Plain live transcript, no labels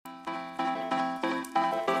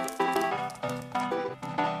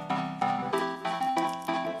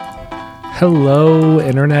Hello,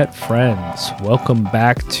 internet friends. Welcome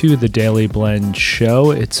back to the Daily Blend Show.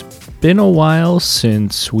 It's been a while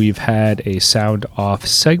since we've had a sound off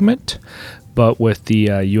segment, but with the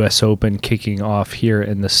US Open kicking off here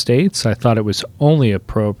in the States, I thought it was only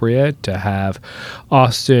appropriate to have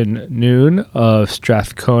Austin Noon of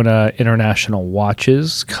Strathcona International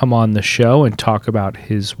Watches come on the show and talk about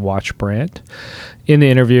his watch brand. In the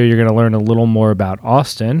interview, you're going to learn a little more about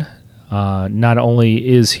Austin. Not only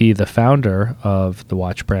is he the founder of the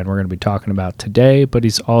watch brand we're going to be talking about today, but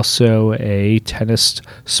he's also a tennis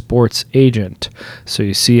sports agent. So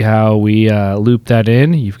you see how we loop that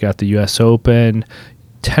in. You've got the US Open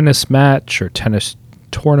tennis match or tennis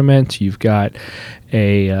tournament. You've got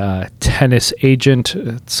a tennis agent.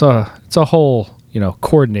 It's a whole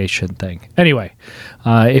coordination thing. Anyway,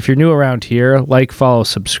 if you're new around here, like, follow,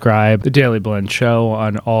 subscribe, The Daily Blend Show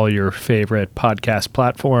on all your favorite podcast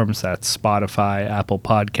platforms. That's Spotify, Apple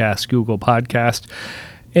Podcasts, Google Podcast,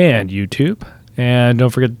 and YouTube. And don't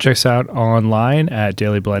forget to check us out online at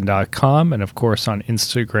dailyblend.com and, of course, on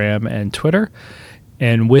Instagram and Twitter.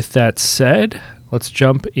 And with that said, let's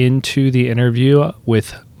jump into the interview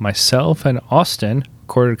with myself and Austin,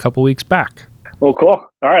 recorded a couple weeks back. Well, cool.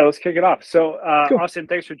 All right, let's kick it off. So, Cool. Austin,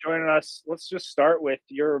 thanks for joining us. Let's just start with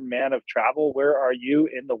your man of travel. Where are you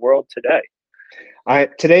in the world today?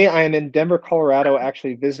 Today I am in Denver, Colorado,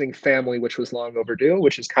 actually visiting family, which was long overdue,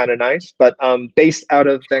 which is kind of nice, but based out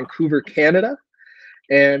of Vancouver, Canada,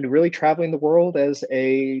 and really traveling the world as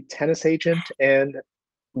a tennis agent and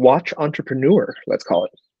watch entrepreneur, let's call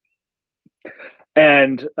it.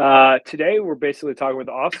 And today we're basically talking with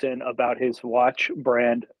Austin about his watch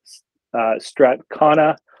brand,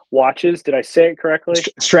 Strathcona Watches. Did I say it correctly?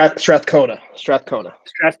 Strathcona. Strathcona.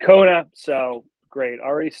 So great.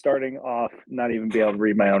 Already starting off, not even be able to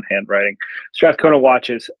read my own handwriting. Strathcona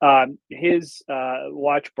Watches. His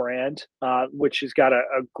watch brand, which has got a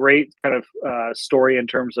great kind of story in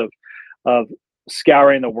terms of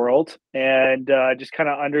scouring the world and just kind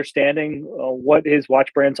of understanding what his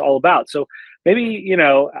watch brand's all about. So maybe,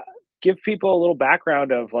 give people a little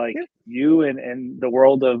background of you and the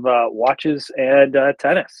world of watches and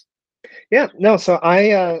tennis. Yeah, no. So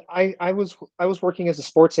I was working as a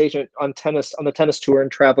sports agent on the tennis tour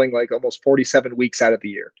and traveling like almost 47 weeks out of the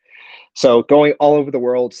year. So going all over the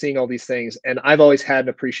world, seeing all these things, and I've always had an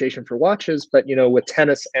appreciation for watches, but with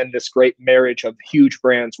tennis and this great marriage of huge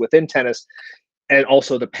brands within tennis, and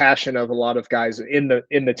also the passion of a lot of guys in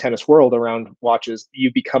the tennis world around watches,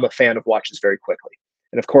 you become a fan of watches very quickly.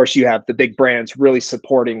 And of course, you have the big brands really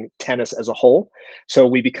supporting tennis as a whole. So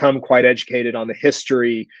we become quite educated on the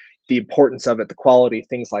history, the importance of it, the quality,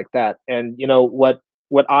 things like that. And what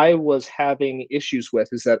I was having issues with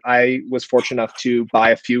is that I was fortunate enough to buy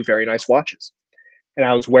a few very nice watches, and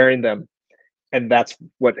I was wearing them. And that's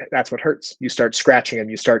what hurts. You start scratching them,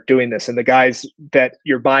 you start doing this. And the guys that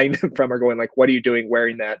you're buying them from are going like, what are you doing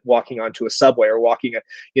wearing that, walking onto a subway or walking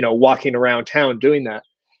around town doing that?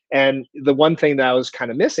 And the one thing that I was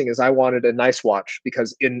kind of missing is I wanted a nice watch,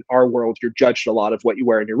 because in our world, you're judged a lot of what you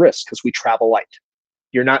wear on your wrist because we travel light.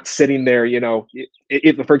 You're not sitting there,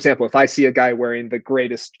 for example, if I see a guy wearing the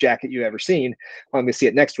greatest jacket you've ever seen, I'm going to see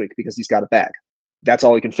it next week because he's got a bag. That's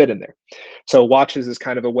all he can fit in there. So watches is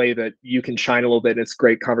kind of a way that you can shine a little bit. It's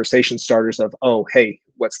great conversation starters of, oh, hey,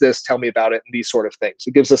 what's this? Tell me about it, and these sort of things.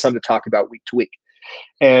 It gives us something to talk about week to week.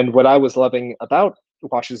 And what I was loving about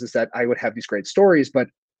watches is that I would have these great stories, but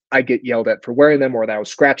I get yelled at for wearing them, or that I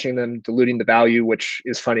was scratching them, diluting the value, which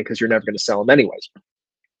is funny because you're never going to sell them anyways.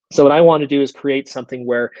 So what I want to do is create something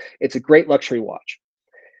where it's a great luxury watch.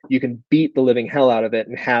 You can beat the living hell out of it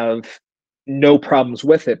and have no problems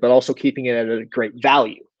with it, but also keeping it at a great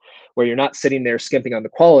value, where you're not sitting there skimping on the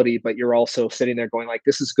quality, but you're also sitting there going like,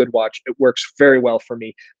 this is a good watch. It works very well for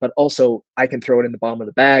me, but also I can throw it in the bottom of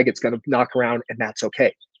the bag. It's going to knock around, and that's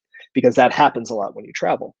okay, because that happens a lot when you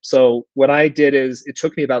travel. So what I did is, it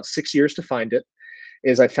took me about 6 years to find it,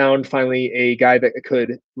 is I found finally a guy that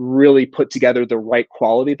could really put together the right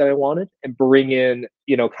quality that I wanted and bring in,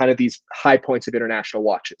 kind of these high points of international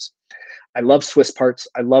watches. I love Swiss parts.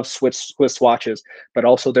 I love Swiss watches, but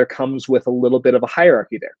also there comes with a little bit of a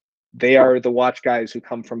hierarchy there. They are the watch guys who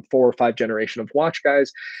come from 4 or 5 generation of watch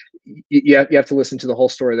guys. You have to listen to the whole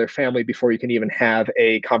story of their family before you can even have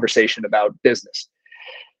a conversation about business.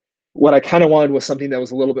 What I kind of wanted was something that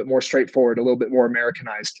was a little bit more straightforward, a little bit more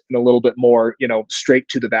Americanized, and a little bit more, straight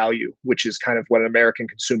to the value, which is kind of what an American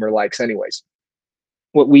consumer likes anyways.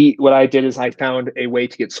 What I did is I found a way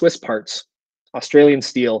to get Swiss parts, Australian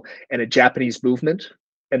steel, and a Japanese movement.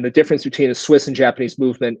 And the difference between a Swiss and Japanese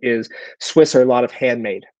movement is Swiss are a lot of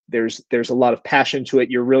handmade. There's a lot of passion to it.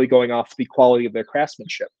 You're really going off the quality of their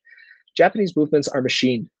craftsmanship. Japanese movements are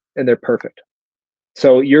machined and they're perfect.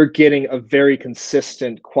 So you're getting a very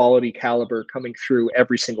consistent quality caliber coming through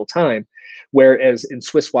every single time. Whereas in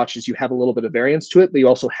Swiss watches, you have a little bit of variance to it, but you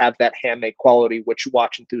also have that handmade quality, which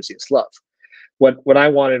watch enthusiasts love. What I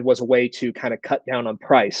wanted was a way to kind of cut down on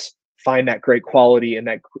price, find that great quality and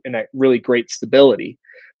that really great stability,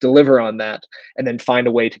 deliver on that, and then find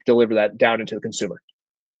a way to deliver that down into the consumer.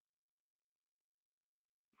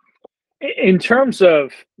 In terms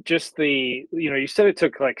of just you said it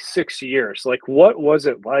took like 6 years. Like, what was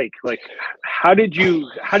it like? Like, how did you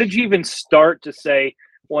even start to say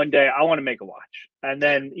one day I want to make a watch, and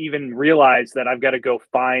then even realize that I've got to go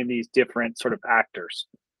find these different sort of actors?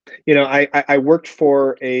 I worked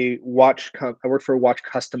for a watch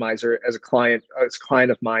customizer as a client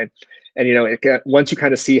of mine, and once you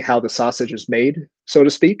kind of see how the sausage is made, so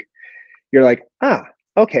to speak, you're like,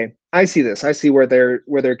 okay, I see this. I see where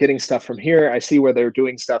they're getting stuff from here. I see where they're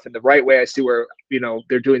doing stuff in the right way. I see where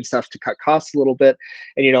they're doing stuff to cut costs a little bit.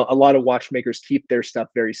 And a lot of watchmakers keep their stuff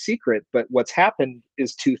very secret. But what's happened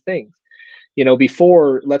is two things.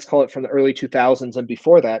 Before, let's call it from the early 2000s and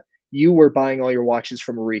before that, you were buying all your watches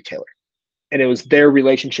from a retailer. And it was their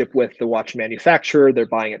relationship with the watch manufacturer. They're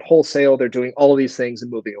buying it wholesale. They're doing all of these things and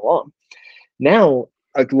moving along. Now,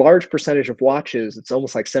 a large percentage of watches, it's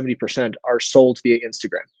almost like 70%, are sold via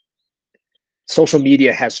Instagram. Social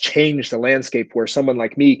media has changed the landscape where someone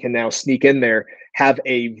like me can now sneak in there, have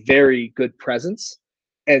a very good presence,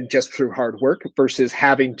 and just through hard work versus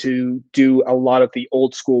having to do a lot of the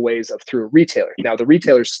old school ways of through a retailer. Now, the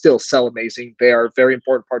retailers still sell amazing. They are a very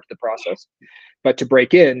important part of the process. But to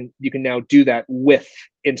break in, you can now do that with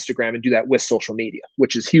Instagram and do that with social media,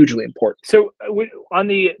 which is hugely important. So on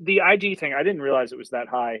the IG thing, I didn't realize it was that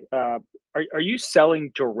high. Are you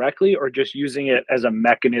selling directly or just using it as a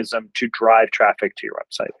mechanism to drive traffic to your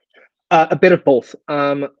website? A bit of both.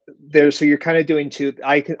 So you're kind of doing two.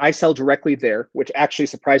 I sell directly there, which actually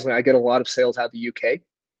surprisingly I get a lot of sales out of the UK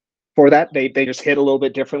for that. They just hit a little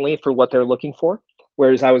bit differently for what they're looking for.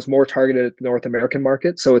 Whereas I was more targeted at the North American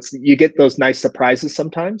market. So you get those nice surprises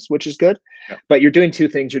sometimes, which is good. Yeah. But you're doing two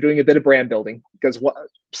things. You're doing a bit of brand building because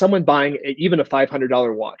someone buying even a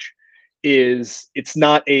 $500 watch you're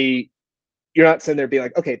not sitting there being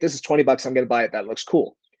like, okay, this is $20. I'm going to buy it. That looks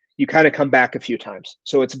cool. You kind of come back a few times.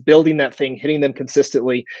 So it's building that thing, hitting them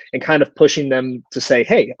consistently and kind of pushing them to say,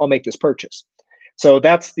 hey, I'll make this purchase. So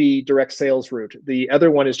that's the direct sales route. The other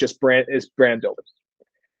one is just brand building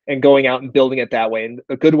and going out and building it that way. And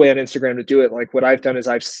a good way on Instagram to do it, like what I've done is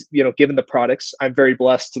I've given the products. I'm very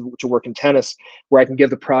blessed to work in tennis where I can give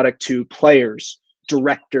the product to players,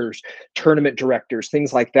 directors, tournament directors,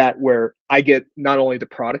 things like that, where I get not only the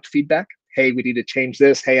product feedback, hey, we need to change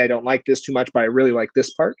this. Hey, I don't like this too much, but I really like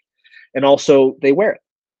this part. And also they wear it.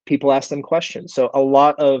 People ask them questions. So a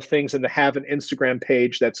lot of things, and to have an Instagram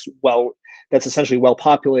page that's essentially well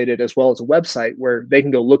populated, as well as a website where they can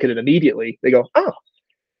go look at it immediately. They go, oh,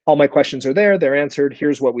 all my questions are there. They're answered.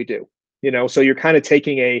 Here's what we do. So you're kind of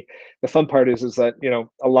taking the fun part is that,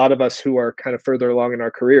 a lot of us who are kind of further along in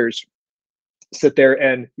our careers sit there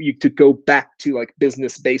and to go back to like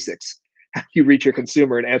business basics. How you reach your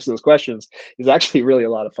consumer and answer those questions is actually really a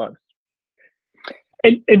lot of fun.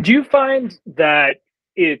 And do you find that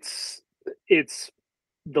it's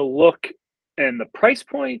the look and the price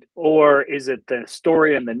point, or is it the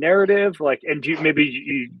story and the narrative? Like, and maybe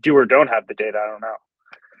you do or don't have the data? I don't know.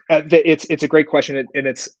 It's a great question, and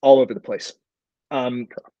it's all over the place.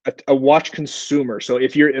 A watch consumer. So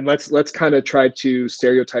let's kind of try to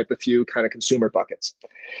stereotype a few kind of consumer buckets.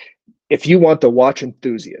 If you want the watch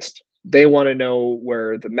enthusiast, they want to know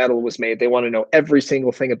where the metal was made. They want to know every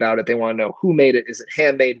single thing about it. They want to know who made it. Is it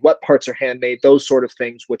handmade? What parts are handmade? Those sort of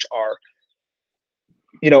things, which are,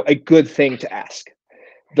 a good thing to ask.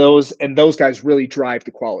 Those guys really drive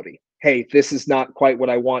the quality. Hey, this is not quite what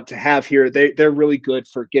I want to have here. They're really good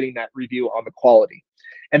for getting that review on the quality.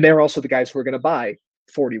 And they're also the guys who are going to buy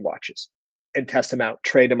 40 watches and test them out,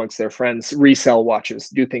 trade amongst their friends, resell watches,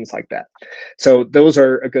 do things like that. So those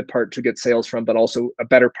are a good part to get sales from, but also a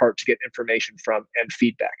better part to get information from and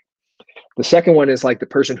feedback. The second one is like the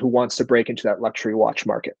person who wants to break into that luxury watch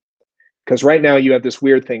market. Because right now you have this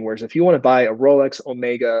weird thing, whereas if you want to buy a Rolex,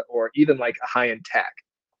 Omega, or even like a high-end tag,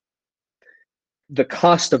 the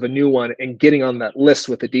cost of a new one and getting on that list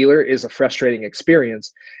with the dealer is a frustrating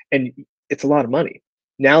experience, and it's a lot of money.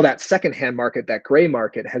 Now that secondhand market, that gray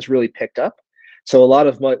market, has really picked up. So a lot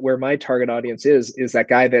of where my target audience is that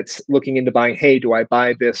guy that's looking into buying, hey, do I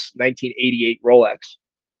buy this 1988 Rolex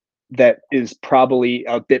that is probably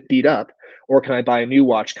a bit beat up, or can I buy a new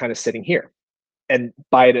watch kind of sitting here and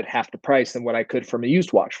buy it at half the price than what I could from a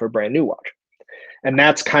used watch for a brand new watch? And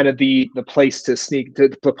that's kind of the place to sneak to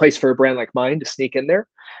the place for a brand like mine to sneak in there.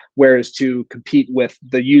 Whereas to compete with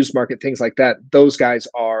the used market, things like that, those guys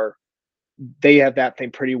they have that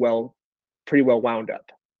thing pretty well wound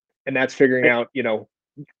up. And that's figuring out,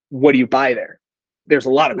 what do you buy there? There's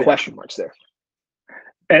a lot of question marks there.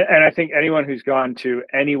 And I think anyone who's gone to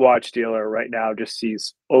any watch dealer right now just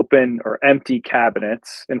sees open or empty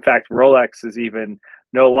cabinets. In fact, Rolex is even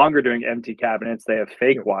no longer doing empty cabinets. They have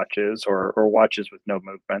fake watches or watches with no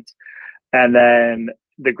movements. And then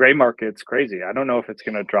the gray market's crazy. I don't know if it's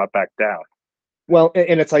going to drop back down. Well,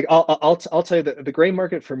 and it's like I'll tell you that the gray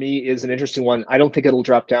market for me is an interesting one. I don't think it'll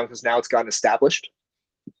drop down because now it's gotten established.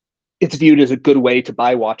 It's viewed as a good way to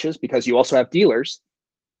buy watches because you also have dealers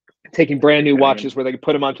taking brand new watches where they can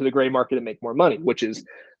put them onto the gray market and make more money, which is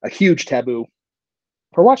a huge taboo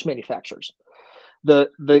for watch manufacturers.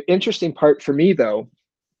 The interesting part for me, though,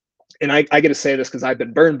 and I get to say this because I've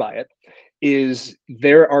been burned by it, is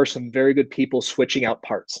there are some very good people switching out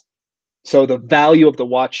parts. So the value of the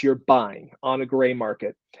watch you're buying on a gray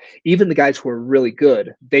market, even the guys who are really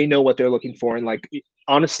good, they know what they're looking for. And like,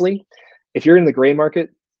 honestly, if you're in the gray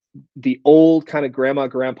market, the old kind of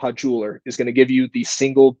grandpa jeweler is going to give you the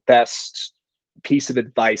single best piece of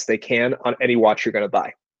advice they can on any watch you're going to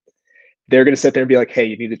buy. They're going to sit there and be like, hey,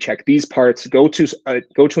 you need to check these parts. Go to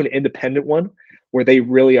an independent one where they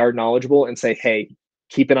really are knowledgeable and say, hey,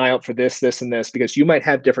 keep an eye out for this, and this, because you might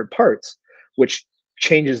have different parts, which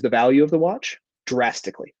changes the value of the watch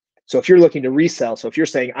drastically. So if you're looking to resell, so if you're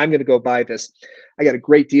saying, I'm going to go buy this, I got a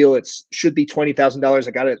great deal. It should be $20,000.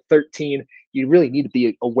 I got it at $13,000. You really need to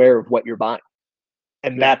be aware of what you're buying.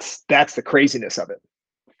 And that's the craziness of it.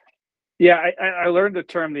 Yeah, I learned a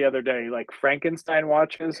term the other day, like Frankenstein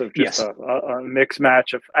watches, of just a mix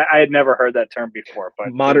match of. I had never heard that term before, but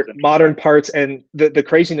modern parts. And the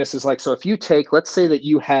craziness is like, so if you take, let's say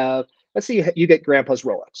you get grandpa's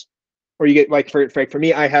Rolex, or you get, like for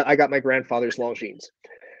me, I got my grandfather's Longines.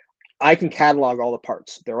 I can catalog all the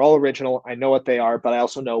parts. They're all original. I know what they are, but I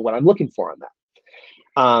also know what I'm looking for on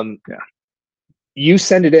that. You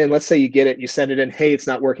send it in. Let's say you get it. You send it in. Hey, it's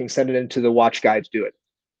not working. Send it into the watch guy to do it.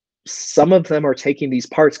 Some of them are taking these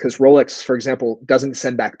parts because Rolex, for example, doesn't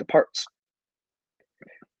send back the parts.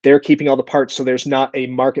 They're keeping all the parts, so there's not a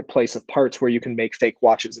marketplace of parts where you can make fake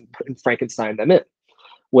watches and Frankenstein them in.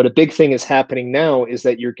 What a big thing is happening now is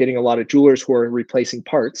that you're getting a lot of jewelers who are replacing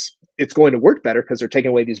parts. It's going to work better because they're taking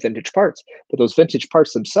away these vintage parts, but those vintage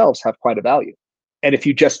parts themselves have quite a value. And if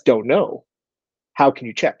you just don't know, how can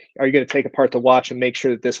you check? Are you going to take apart the watch and make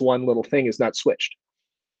sure that this one little thing is not switched?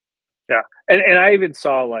 Yeah, and I even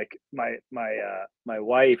saw, like, my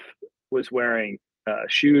wife was wearing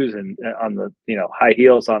shoes and on the high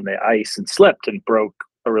heels on the ice and slipped and broke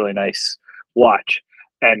a really nice watch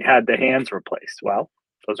and had the hands replaced. Well,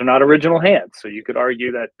 those are not original hands, so you could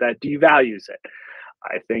argue that devalues it.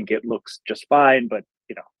 I think it looks just fine, but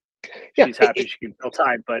she's happy she can fill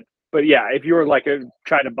time. But yeah, if you were like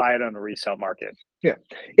trying to buy it on a resale market. Yeah,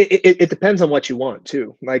 it depends on what you want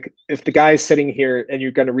too. Like if the guy's sitting here and if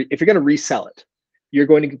you're gonna resell it, you're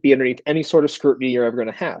going to be underneath any sort of scrutiny you're ever going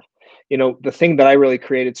to have. The thing that I really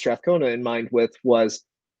created Strathcona in mind with was,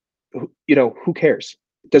 who cares?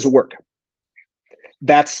 Does it work?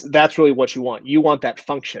 That's really what you want. You want that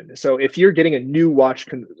function. So if you're getting a new watch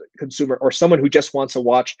consumer or someone who just wants a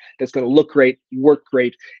watch that's going to look great, work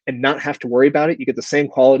great, and not have to worry about it, you get the same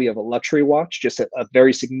quality of a luxury watch, just a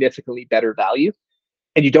very significantly better value.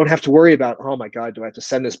 And you don't have to worry about, oh my God, do I have to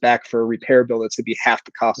send this back for a repair bill that's going to be half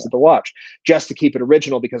the cost of the watch just to keep it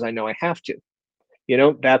original because I know I have to.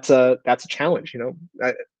 That's a challenge.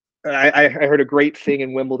 I heard a great thing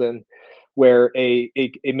in Wimbledon where a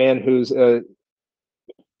man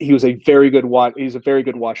he was a very good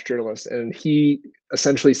watch journalist, and he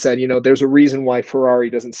essentially said, there's a reason why Ferrari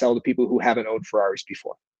doesn't sell to people who haven't owned Ferraris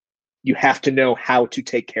before. You have to know how to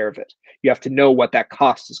take care of it. You have to know what that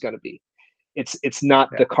cost is going to be. It's not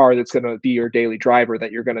the car that's going to be your daily driver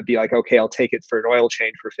that you're going to be like, okay, I'll take it for an oil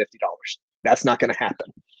change for $50. That's not going to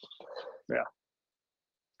happen. Yeah.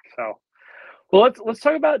 So, well, let's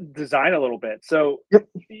talk about design a little bit. So,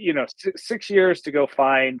 6 years to go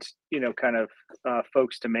find, kind of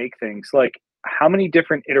folks to make things. Like, how many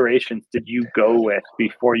different iterations did you go with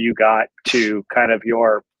before you got to kind of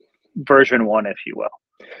your version 1, if you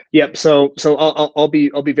will? Yep. So I'll be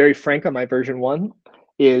very frank on my version 1.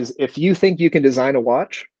 Is if you think you can design a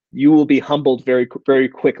watch, you will be humbled very, very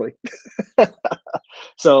quickly.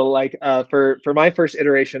 So like for my first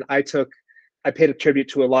iteration, I paid a tribute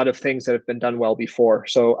to a lot of things that have been done well before.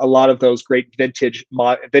 So a lot of those great vintage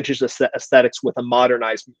aesthetics with a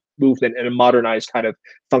modernized movement and a modernized kind of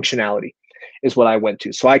functionality. is what I went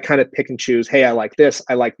to. So I kind of pick and choose, hey, I like this,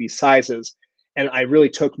 I like these sizes. And I really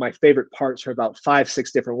took my favorite parts from about 5,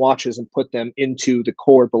 6 different watches and put them into the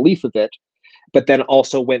core belief of it, but then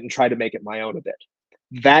also went and tried to make it my own a bit.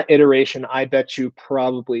 That iteration, I bet you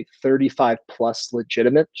probably 35 plus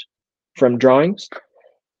legitimate from drawings.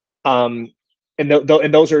 And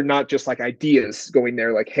those are not just like ideas going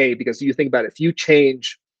there, like, hey, because you think about it, if you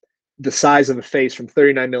change the size of a face from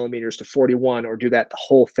 39 millimeters to 41, or do that the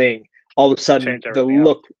whole thing, all of a sudden the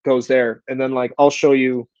look goes there. And then like, I'll show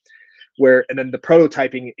you where, and then the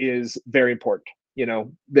prototyping is very important. You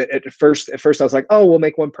know, at first I was like, oh, we'll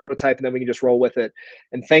make one prototype and then we can just roll with it.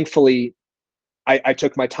 And thankfully I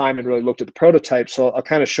took my time and really looked at the prototype. So I'll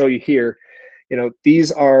kind of show you here. You know,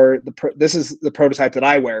 these are this is the prototype that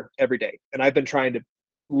I wear every day. And I've been trying to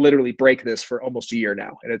literally break this for almost a year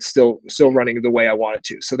now. And it's still running the way I want it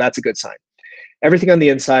to. So that's a good sign. Everything on the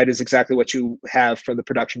inside is exactly what you have from the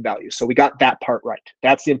production value. So we got that part right.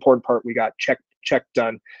 That's the important part. We got check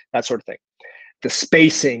done, that sort of thing. The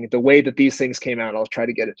spacing, the way that these things came out, I'll try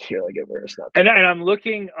to get it here, like where it's not. And I'm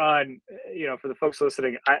looking on, you know, for the folks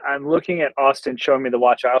listening, I'm looking at Austin showing me the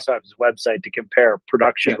watch. I also have his website to compare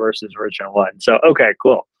production versus original one. So, okay,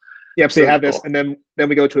 cool. Yep, so you have this, and then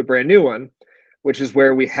we go to a brand new one, which is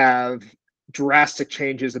where we have drastic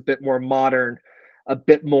changes, a bit more modern, a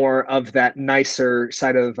bit more of that nicer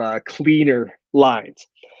side of cleaner lines.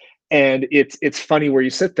 And it's funny where you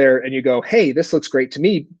sit there and you go, hey, this looks great to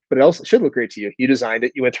me, but it also should look great to you. You designed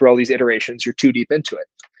it. You went through all these iterations. You're too deep into it.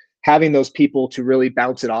 Having those people to really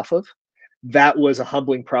bounce it off of, that was a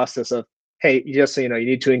humbling process of, hey, just so you know, you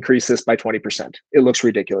need to increase this by 20%. It looks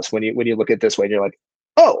ridiculous when you look at it this way and you're like,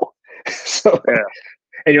 oh. So, yeah.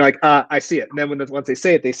 And you're like, I see it. And then once they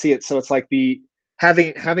say it, they see it. So it's like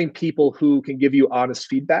having people who can give you honest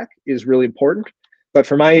feedback is really important. But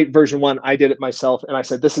for my version 1, I did it myself, and I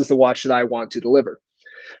said, this is the watch that I want to deliver.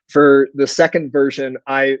 For the second version,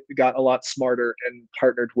 I got a lot smarter and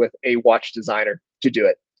partnered with a watch designer to do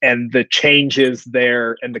it. And the changes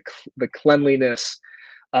there and the cleanliness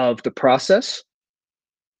of the process,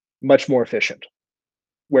 much more efficient.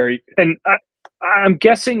 I'm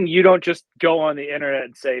guessing you don't just go on the internet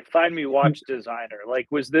and say, find me watch designer. Like,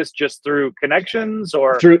 was this just through connections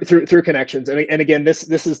or? Through connections. And again, this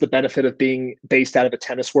is the benefit of being based out of a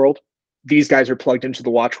tennis world. These guys are plugged into the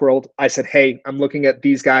watch world. I said, hey, I'm looking at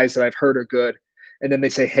these guys that I've heard are good. And then they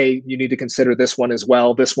say, hey, you need to consider this one as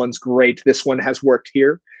well. This one's great. This one has worked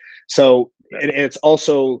here. So, and it's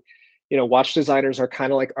also, you know, watch designers are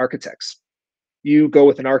kind of like architects. You go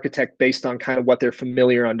with an architect based on kind of what they're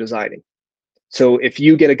familiar on designing. So if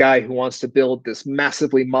you get a guy who wants to build this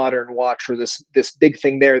massively modern watch or this big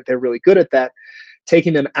thing there, they're really good at that.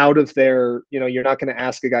 Taking them out of their, you know, you're not going to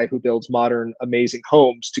ask a guy who builds modern, amazing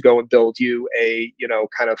homes to go and build you a, you know,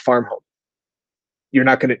 kind of farm home. You're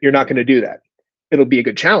not going to do that. It'll be a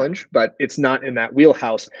good challenge, but it's not in that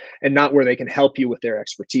wheelhouse and not where they can help you with their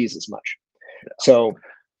expertise as much. So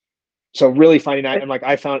really finding that, and like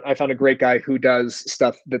I found a great guy who does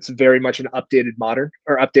stuff that's very much an updated modern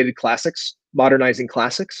or updated classics, modernizing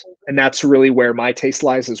classics, and that's really where my taste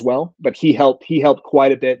lies as well. But he helped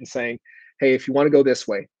quite a bit in saying, hey, if you want to go this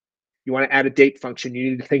way, you want to add a date function, you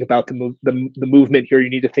need to think about the movement here. You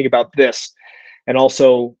need to think about this, and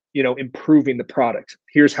also, you know, improving the product.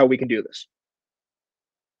 Here's how we can do this.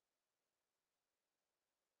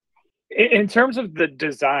 In terms of the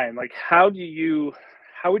design, like how would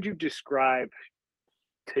you describe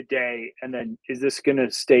today? And then is this going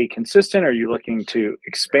to stay consistent? Are you looking to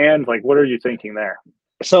expand? Like, what are you thinking there?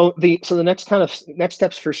 So the next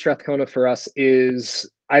steps for Strathcona for us is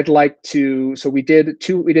I'd like to, so we did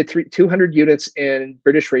 200 units in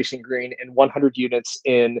British Racing Green and 100 units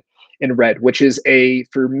in red, which is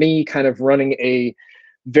for me, kind of running a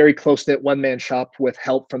very close-knit one-man shop with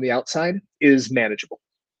help from the outside is manageable.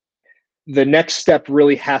 The next step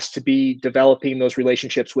really has to be developing those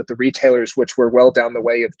relationships with the retailers, which we're well down the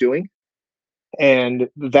way of doing. And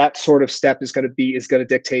that sort of step is going to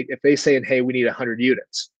dictate if they say, hey, we need 100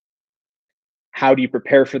 units. How do you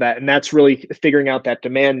prepare for that? And that's really figuring out that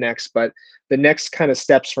demand next. But the next kind of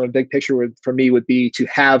steps from a big picture for me would be to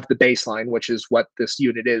have the baseline, which is what this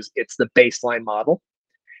unit is. It's the baseline model.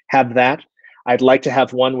 Have that. I'd like to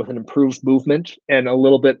have one with an improved movement and a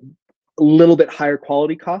little bit higher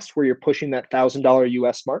quality cost, where you're pushing that $1,000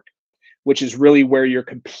 US mark, which is really where you're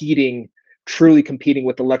truly competing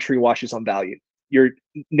with the luxury watches on value. You're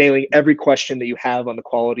nailing every question that you have on the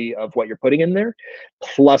quality of what you're putting in there,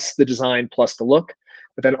 plus the design, plus the look,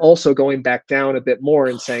 but then also going back down a bit more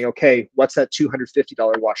and saying, okay, what's that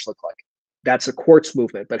 $250 watch look like? That's a quartz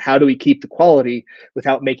movement, but how do we keep the quality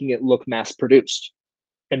without making it look mass produced?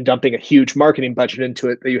 and dumping a huge marketing budget into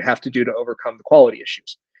it that you have to do to overcome the quality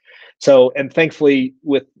issues. So, and thankfully,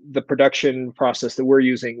 with the production process that we're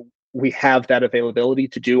using, we have that availability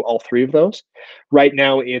to do all three of those. Right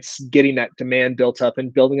now, it's getting that demand built up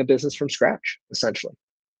and building a business from scratch, essentially.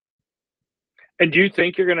 And do you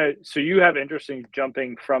think you're gonna? So you have interest in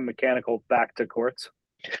jumping from mechanical back to quartz?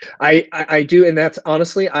 I do, and that's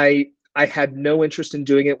honestly, I had no interest in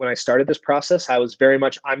doing it when I started this process. I was very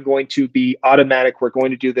much, I'm going to be automatic. We're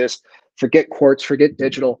going to do this. Forget quartz, forget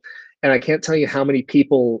digital. And I can't tell you how many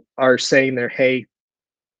people are saying there, hey,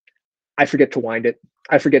 I forget to wind it.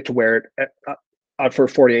 I forget to wear it for a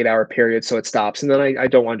 48-hour period, so it stops. And then I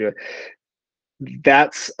don't want to do it.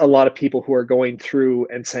 That's a lot of people who are going through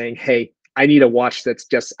and saying, hey, I need a watch that's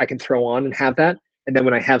just, I can throw on and have that. And then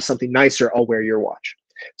when I have something nicer, I'll wear your watch.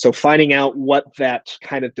 So finding out what that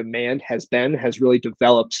kind of demand has been has really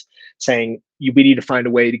developed, saying we need to find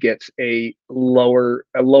a way to get a lower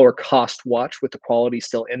cost watch with the quality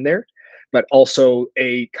still in there, but also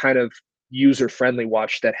a kind of user-friendly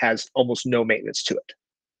watch that has almost no maintenance to it.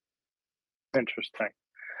 Interesting.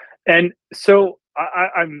 And so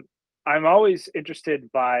I'm always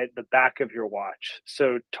interested by the back of your watch.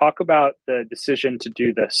 So talk about the decision to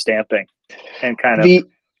do the stamping and kind of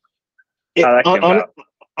how that came about.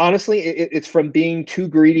 Honestly, it's from being too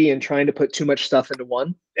greedy and trying to put too much stuff into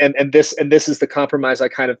one. And this is the compromise I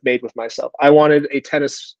kind of made with myself. I wanted a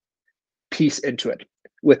tennis piece into it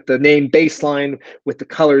with the name Baseline, with the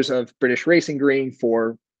colors of British Racing Green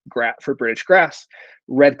for British grass,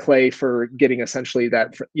 red clay for getting essentially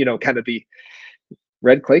that, kind of the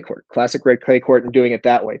red clay court, classic red clay court, and doing it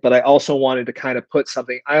that way. But I also wanted to kind of put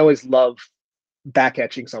something. I always love back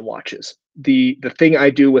etchings on watches. The thing I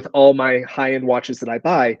do with all my high-end watches that I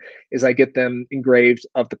buy is I get them engraved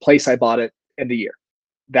of the place I bought it and the year.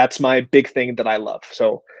 That's my big thing that I love.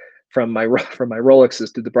 So from my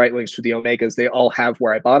Rolexes to the Breitlings to the Omegas, they all have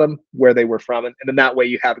where I bought them, where they were from, and then that way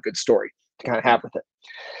you have a good story to kind of have with it.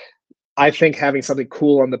 I think having something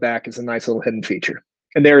cool on the back is a nice little hidden feature.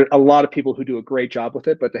 And there are a lot of people who do a great job with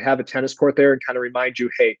it, but to have a tennis court there and kind of remind you,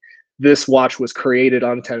 hey, this watch was created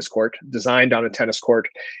on a tennis court, designed on a tennis court,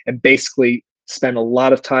 and basically spend a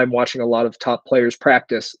lot of time watching a lot of top players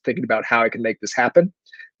practice, thinking about how I can make this happen.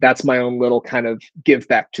 That's my own little kind of give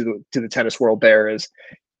back to the tennis world there is,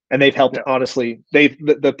 and they've helped, honestly,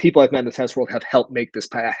 the people I've met in the tennis world have helped make this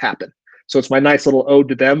happen. So it's my nice little ode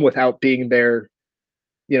to them without being there,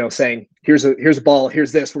 saying, here's a ball,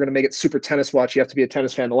 here's this, we're going to make it super tennis watch. You have to be a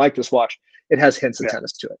tennis fan to like this watch. It has hints of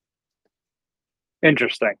tennis to it.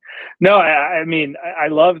 Interesting. No, I mean, I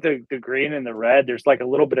love the green and the red. There's like a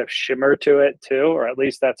little bit of shimmer to it too, or at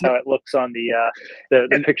least that's how it looks on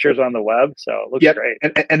the pictures on the web. So it looks great.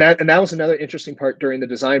 And that was another interesting part during the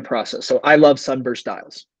design process. So I love sunburst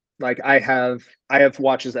dials. Like I have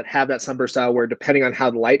watches that have that sunburst dial where depending on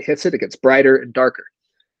how the light hits it, it gets brighter and darker.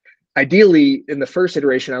 Ideally, in the first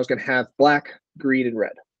iteration, I was going to have black, green, and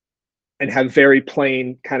red, and have very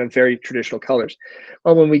plain, kind of very traditional colors.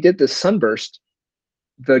 Well, when we did this sunburst,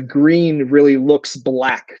 the green really looks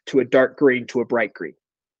black to a dark green to a bright green.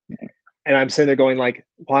 And I'm sitting there going like,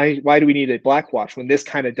 why do we need a black watch when this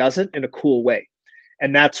kind of does it in a cool way?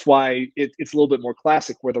 And that's why it's a little bit more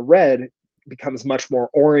classic, where the red becomes much more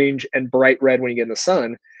orange and bright red when you get in the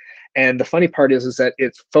sun. And the funny part is that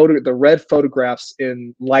the red photographs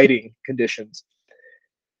in lighting conditions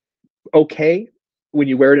okay. When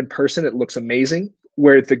you wear it in person, it looks amazing.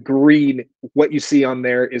 Where the green, what you see on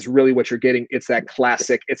there is really what you're getting. It's that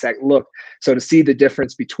classic, it's that look. So to see the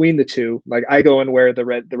difference between the two, like I go and wear the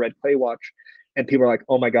red clay watch, and people are like,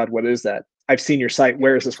 "Oh my God, what is that? I've seen your site.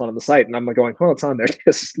 Where is this one on the site?" And I'm like going, "Oh, it's on there." It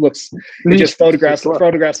just photographs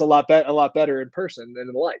a lot better in person than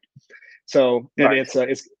in the light. So and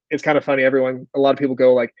it's kind of funny. A lot of people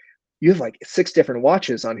go like, "You have like 6 different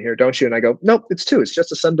watches on here, don't you?" And I go, "Nope, it's 2. It's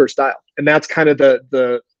just a sunburst dial." And that's kind of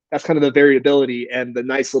the variability and the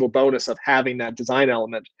nice little bonus of having that design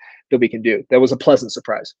element that we can do. That was a pleasant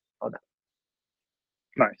surprise on that.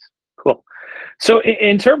 Nice, cool. So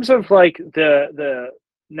in terms of like the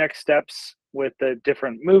next steps with the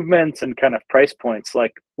different movements and kind of price points,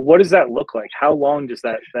 like what does that look like? How long does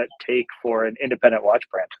that take for an independent watch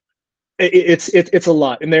brand? It's a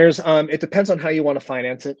lot, and there's it depends on how you want to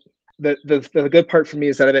finance it. The good part for me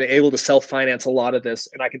is that I've been able to self-finance a lot of this,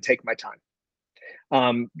 and I can take my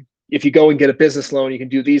time. If you go and get a business loan, you can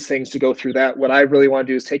do these things to go through that. What I really want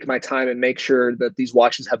to do is take my time and make sure that these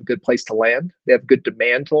watches have a good place to land. They have good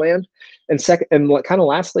demand to land. And second, and kind of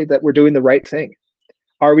lastly, that we're doing the right thing.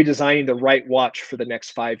 Are we designing the right watch for the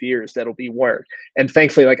next 5 years that'll be worn? And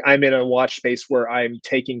thankfully, like I'm in a watch space where I'm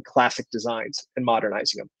taking classic designs and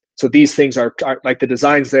modernizing them. So these things are like the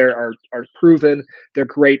designs there are proven, they're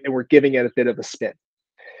great, and we're giving it a bit of a spin.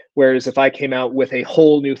 Whereas if I came out with a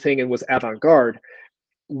whole new thing and was avant-garde,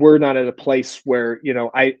 we're not at a place where, you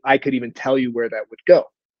know, I could even tell you where that would go.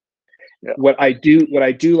 Yeah. What I do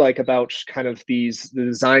like about kind of the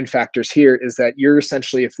design factors here is that you're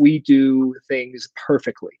essentially, if we do things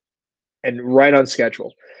perfectly and right on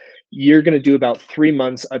schedule, you're going to do about 3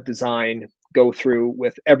 months of design go through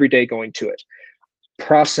with every day going to it.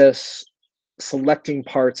 Process, selecting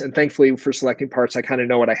parts, and thankfully for selecting parts, I kind of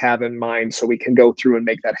know what I have in mind, so we can go through and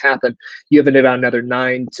make that happen. You have about another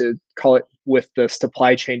 9 to call it, with the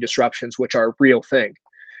supply chain disruptions, which are a real thing.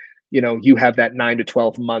 You know, you have that 9 to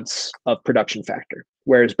 12 months of production factor.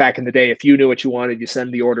 Whereas back in the day, if you knew what you wanted, you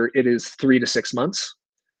send the order, it is 3 to 6 months,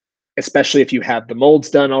 especially if you have the molds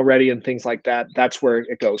done already and things like that. That's where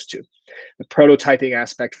it goes to. The prototyping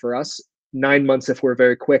aspect for us, 9 months if we're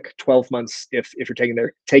very quick, 12 months if you're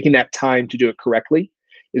taking that time to do it correctly,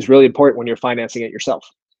 is really important when you're financing it yourself.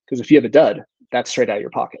 Because if you have a dud, that's straight out of your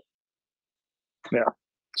pocket. Yeah.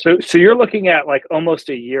 So you're looking at like almost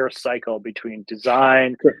a year cycle between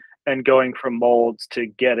design and going from molds to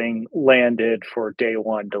getting landed for day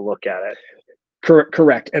one to look at it.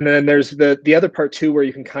 Correct. And then there's the other part too, where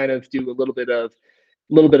you can kind of do a little bit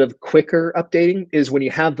of quicker updating, is when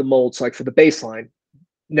you have the molds, like for the baseline,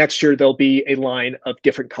 next year there'll be a line of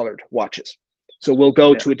different colored watches. So we'll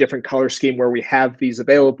go to a different color scheme where we have these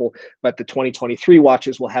available, but the 2023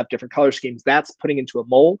 watches will have different color schemes. That's putting into a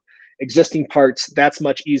mold. Existing parts, that's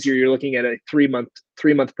much easier. You're looking at a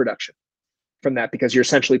 3-month production from that, because you're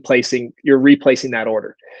essentially replacing that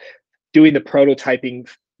order. Doing the prototyping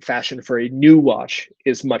fashion for a new watch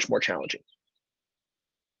is much more challenging,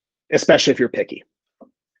 especially if you're picky.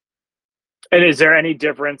 And is there any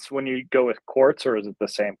difference when you go with quartz, or is it the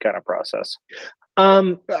same kind of process?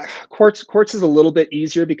 Quartz is a little bit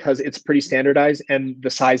easier because it's pretty standardized and the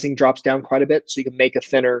sizing drops down quite a bit, so you can make a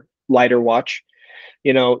thinner, lighter watch.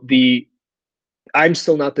 You know, I'm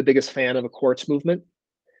still not the biggest fan of a quartz movement,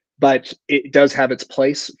 but it does have its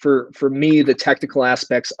place. For me, the technical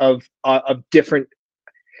aspects of different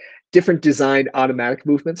designed automatic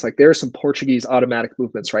movements, like there are some Portuguese automatic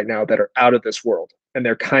movements right now that are out of this world, and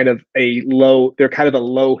they're kind of a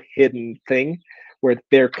low hidden thing where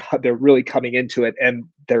they're really coming into it, and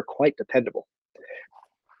they're quite dependable.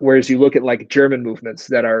 Whereas you look at like German movements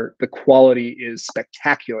the quality is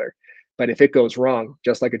spectacular, but if it goes wrong,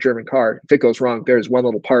 just like a German car, if it goes wrong, there's one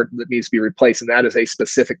little part that needs to be replaced, and that is a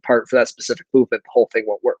specific part for that specific movement. The whole thing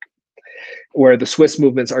won't work. Where the Swiss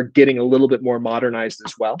movements are getting a little bit more modernized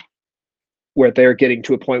as well, where they're getting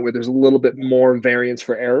to a point where there's a little bit more variance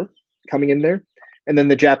for error coming in there. And then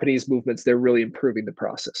the Japanese movements, they're really improving the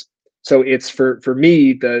process. So it's for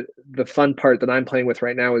me, the fun part that I'm playing with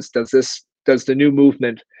right now is, does the new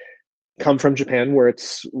movement come from Japan, where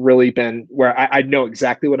it's really been, where I know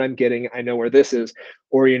exactly what I'm getting, I know where this is,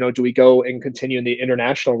 or, you know, do we go and continue in the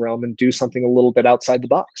international realm and do something a little bit outside the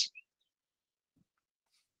box?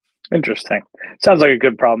 Interesting. Sounds like a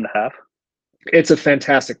good problem to have. It's a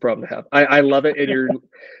fantastic problem to have. I love it. And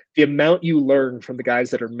the amount you learn from the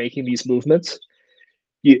guys that are making these movements,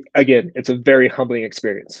 again, it's a very humbling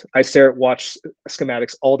experience. I stare at watch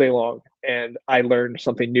schematics all day long, and I learned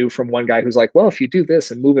something new from one guy who's like, well, if you do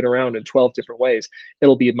this and move it around in 12 different ways,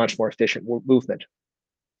 it'll be a much more efficient movement.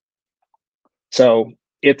 So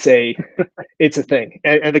it's a thing.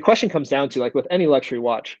 And the question comes down to, like with any luxury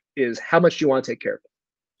watch, is how much do you want to take care of it?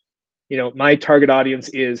 You know, my target audience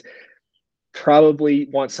is probably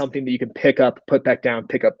want something that you can pick up, put back down,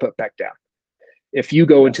 pick up, put back down. If you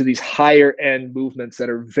go into these higher end movements that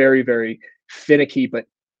are very, very finicky, but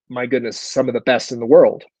my goodness, some of the best in the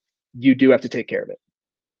world, you do have to take care of it.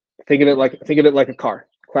 Think of it like a car.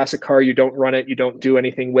 Classic car, you don't run it, you don't do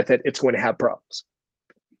anything with it, it's going to have problems.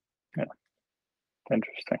 Yeah.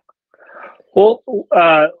 Interesting. Well,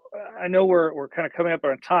 I know we're kind of coming up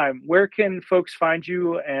on time. Where can folks find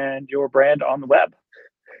you and your brand on the web?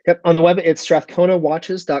 Yep, on the web, it's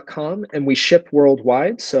strathconawatches.com, and we ship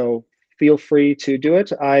worldwide, so feel free to do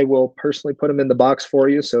it. I will personally put them in the box for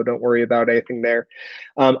you, so don't worry about anything there.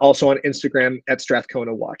 Also on Instagram at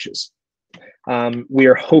Strathcona Watches. We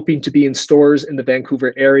are hoping to be in stores in the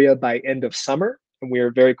Vancouver area by end of summer, and we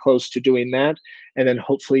are very close to doing that. And then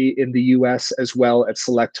hopefully in the US as well at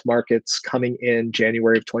select markets coming in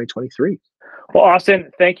January of 2023. Well,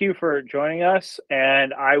 Austin, thank you for joining us,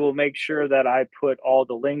 and I will make sure that I put all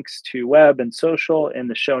the links to web and social in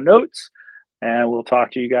the show notes, and we'll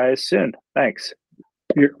talk to you guys soon. Thanks.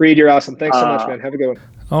 Reed, you're awesome. Thanks so much, man. Have a good one.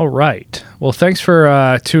 All right. Well, thanks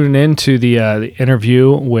for tuning in to the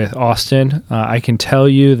interview with Austin. I can tell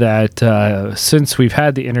you that since we've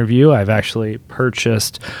had the interview, I've actually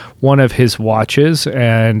purchased one of his watches,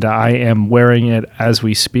 and I am wearing it as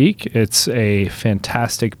we speak. It's a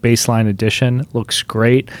fantastic baseline edition. Looks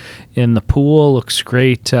great in the pool. Looks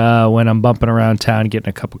great when I'm bumping around town getting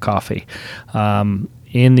a cup of coffee.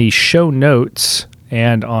 In the show notes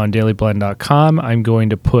and on dailyblend.com, I'm going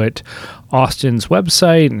to put Austin's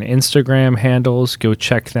website and Instagram handles. Go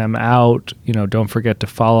check them out. Don't forget to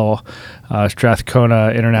follow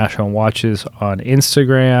Strathcona International Watches on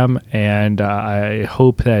Instagram. And I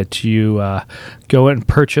hope that you go and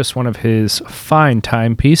purchase one of his fine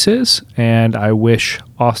timepieces. And I wish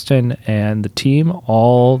Austin and the team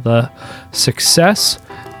all the success.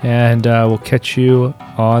 And we'll catch you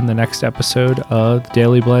on the next episode of the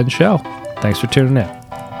Daily Blend Show. Thanks for tuning in.